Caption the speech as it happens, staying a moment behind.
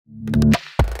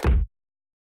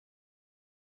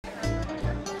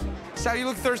Sal, you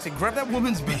look thirsty. Grab that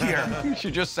woman's beer.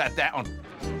 She just sat down.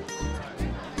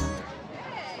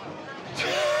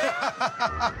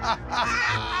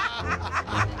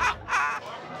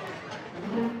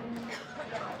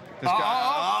 This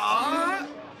guy.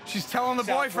 She's telling the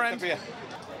boyfriend.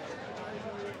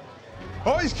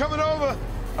 Oh, he's coming over.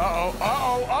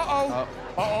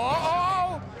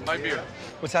 My beer.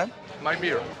 What's that? My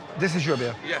beer. This is your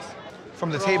beer? Yes.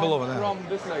 From the table over there. From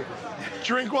this lady.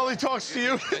 Drink while he talks to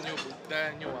you. The new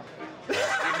one. Give me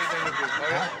the new beer.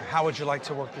 Okay? How would you like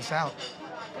to work this out?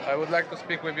 I would like to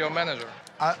speak with your manager.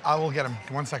 I will get him.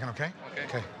 1 second, okay?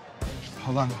 Okay.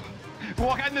 Hold on.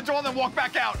 Walk out in the door, then walk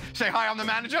back out. Say, hi, I'm the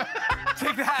manager.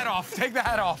 Take the hat off. Take the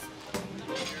hat off.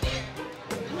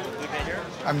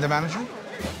 I'm the manager.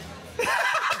 Can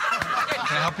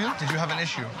I help you? Did you have an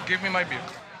issue? Give me my beer.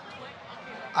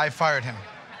 I fired him.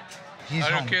 He's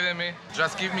Are home. you kidding me?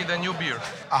 Just give me the new beer.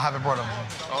 I'll have it brought over.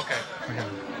 Okay. Okay.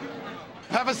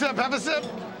 Have a sip, have a sip.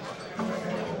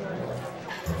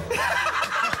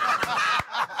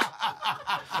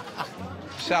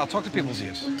 Sal, talk to people's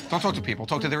ears. Don't talk to people.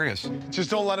 Talk to their ears. Just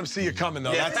don't let him see you coming,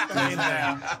 though. That's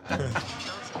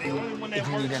If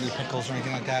you need any pickles or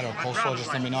anything like that, or coleslaw,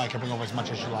 just let me know. I can bring over as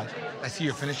much as you like. I see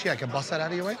you're finished here. I can bust that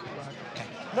out of your way? Okay.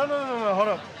 No, hold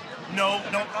up. No,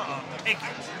 take it.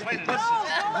 Wait, no,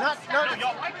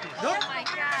 y'all like this. Oh my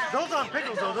God. Those aren't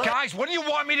pickles, though. Guys, what do you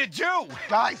want me to do?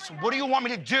 Guys, what do you want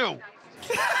me to do?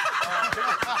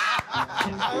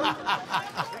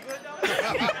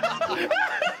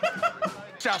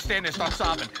 Sal, stand there, start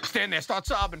sobbing. Stand there, start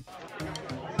sobbing.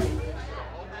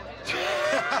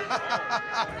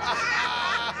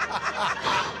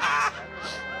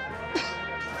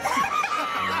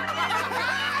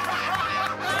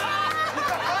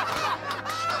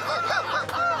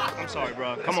 I'm sorry,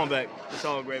 bro. Come on back. It's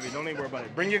all gravy. Don't even worry about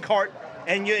it. Bring your cart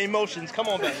and your emotions. Come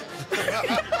on back.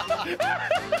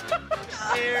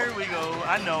 There we go.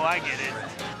 I know. I get it.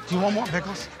 Do you want more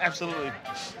pickles? Absolutely.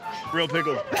 Real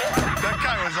pickle. That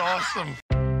guy was awesome.